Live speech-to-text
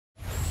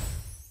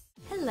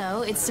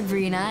Hello, it's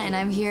Sabrina, and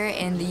I'm here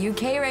in the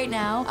UK right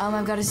now.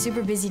 I've got a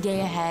super busy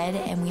day ahead,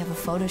 and we have a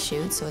photo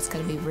shoot, so it's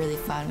gonna be really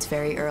fun. It's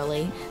very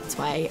early. That's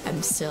why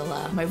I'm still,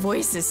 my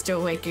voice is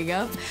still waking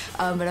up.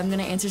 But I'm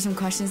gonna answer some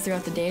questions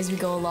throughout the day as we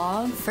go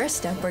along.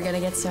 First up, we're gonna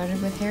get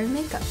started with hair and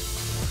makeup.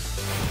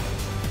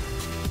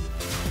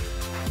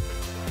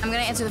 I'm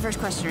gonna answer the first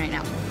question right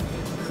now.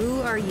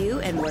 Who are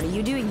you and what are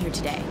you doing here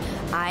today?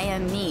 I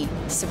am me,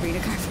 Sabrina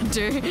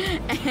Carpenter,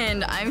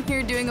 and I'm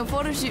here doing a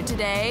photo shoot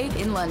today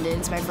in London.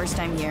 It's my first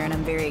time here and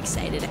I'm very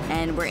excited.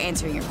 And we're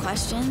answering your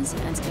questions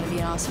and it's gonna be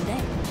an awesome day.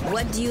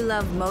 What do you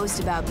love most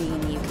about being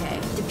in the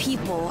UK? The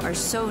people are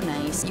so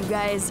nice. You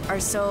guys are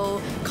so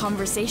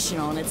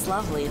conversational and it's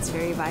lovely. It's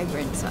very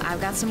vibrant. So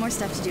I've got some more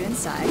stuff to do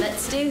inside.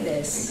 Let's do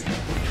this.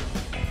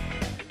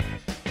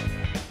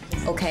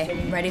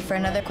 Okay, ready for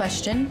another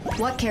question?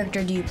 What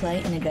character do you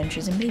play in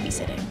Adventures in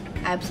Babysitting?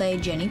 I play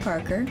Jenny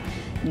Parker,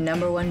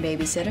 #1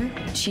 babysitter.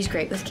 She's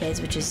great with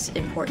kids, which is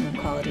important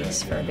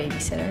qualities for a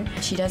babysitter.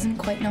 She doesn't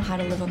quite know how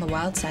to live on the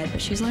wild side, but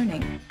she's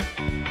learning.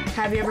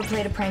 Have you ever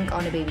played a prank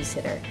on a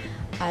babysitter?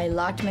 I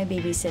locked my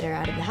babysitter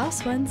out of the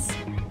house once.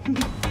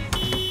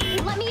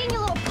 Let me in, you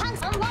little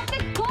punks! Unlock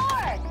the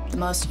door! The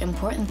most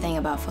important thing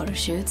about photo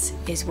shoots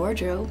is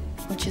wardrobe,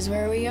 which is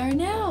where we are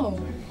now.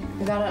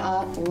 We got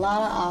a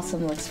lot of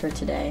awesome looks for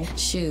today.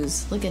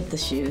 Shoes, look at the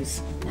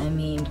shoes. I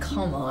mean,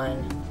 come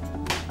on.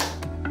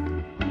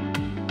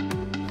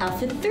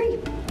 Outfit 3.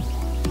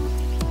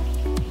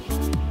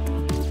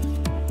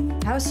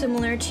 How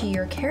similar to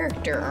your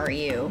character are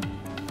you?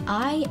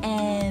 I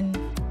am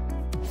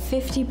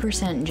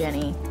 50%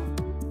 Jenny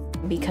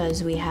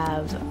because we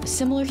have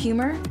similar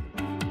humor,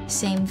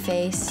 same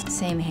face,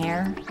 same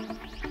hair.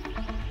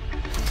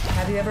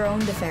 Have you ever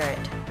owned a ferret?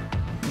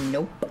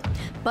 Nope.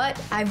 But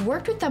I've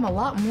worked with them a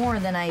lot more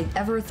than I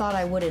ever thought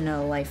I would in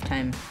a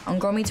lifetime. On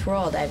Girl Meets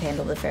World, I've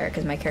handled the ferret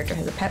because my character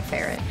has a pet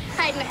ferret.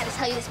 I didn't know how to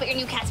tell you this, but your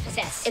new cat's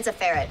possessed. It's a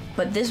ferret.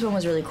 But this one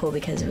was really cool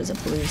because it was a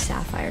blue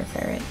sapphire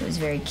ferret. It was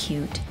very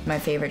cute. My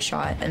favorite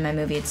shot in my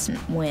movie, it's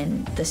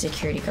when the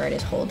security guard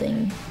is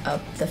holding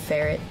up the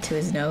ferret to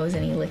his nose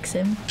and he licks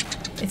him.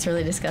 It's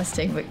really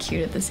disgusting, but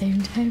cute at the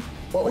same time.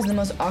 What was the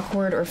most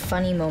awkward or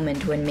funny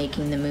moment when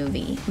making the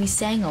movie? We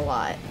sang a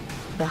lot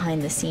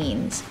behind the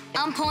scenes.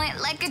 On point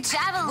like a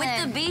javelin.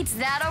 With the beats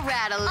that'll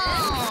rattle it.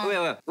 Oh.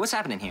 Wait, what's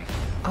happening here?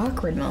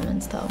 Awkward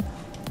moments, though.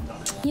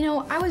 You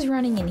know, I was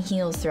running in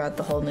heels throughout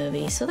the whole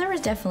movie, so there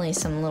was definitely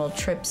some little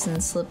trips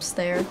and slips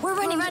there. We're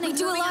running. We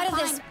do a lot of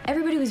this.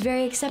 Everybody was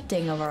very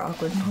accepting of our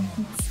awkward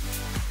moments.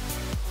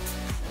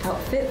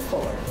 Outfit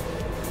 4.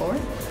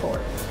 4.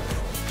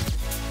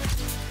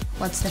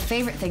 What's the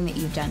favorite thing that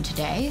you've done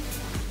today?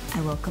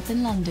 I woke up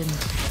in London.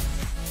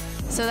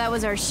 So that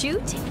was our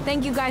shoot.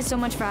 Thank you guys so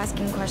much for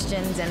asking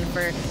questions and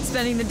for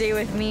spending the day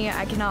with me.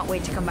 I cannot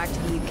wait to come back to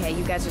the UK.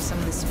 You guys are some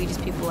of the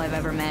sweetest people I've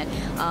ever met.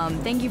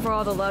 Thank you for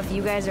all the love.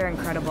 You guys are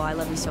incredible. I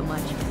love you so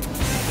much.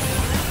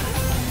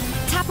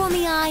 Tap on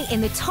the eye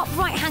in the top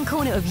right-hand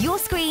corner of your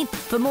screen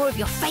for more of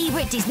your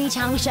favorite Disney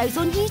Channel shows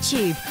on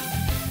YouTube.